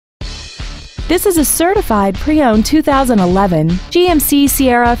This is a certified pre-owned 2011 GMC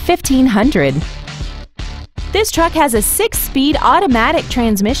Sierra 1500. This truck has a 6-speed automatic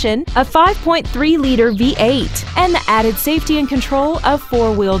transmission, a 5.3-liter V8, and the added safety and control of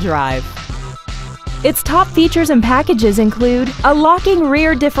 4-wheel drive. Its top features and packages include a locking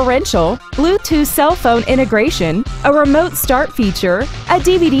rear differential, Bluetooth cell phone integration, a remote start feature, a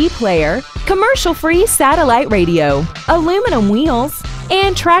DVD player, commercial-free satellite radio, aluminum wheels,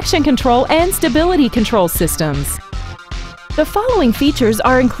 and traction control and stability control systems. The following features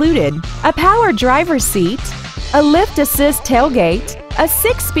are included: a power driver's seat, a lift assist tailgate, a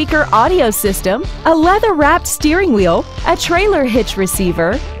 6-speaker audio system, a leather-wrapped steering wheel, a trailer hitch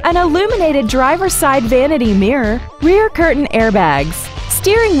receiver, an illuminated driver's side vanity mirror, rear curtain airbags,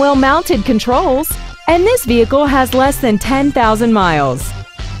 steering wheel mounted controls, and this vehicle has less than 10,000 miles.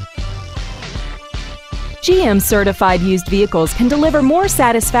 GM certified used vehicles can deliver more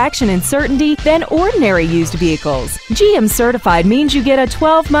satisfaction and certainty than ordinary used vehicles. GM certified means you get a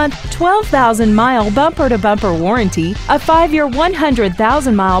 12-month, 12,000-mile bumper-to-bumper warranty, a 5-year,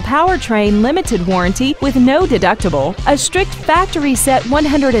 100,000-mile powertrain limited warranty with no deductible, a strict factory-set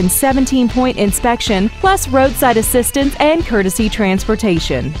 117-point inspection, plus roadside assistance and courtesy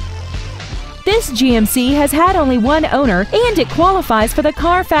transportation. This GMC has had only one owner and it qualifies for the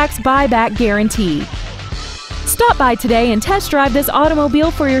Carfax buyback guarantee. Stop by today and test drive this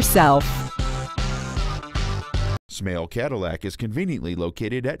automobile for yourself. Smail Cadillac is conveniently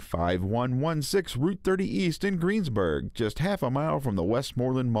located at 5116 Route 30 East in Greensburg, just half a mile from the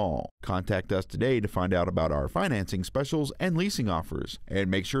Westmoreland Mall. Contact us today to find out about our financing specials and leasing offers,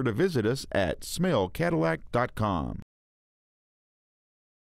 and make sure to visit us at SmailCadillac.com.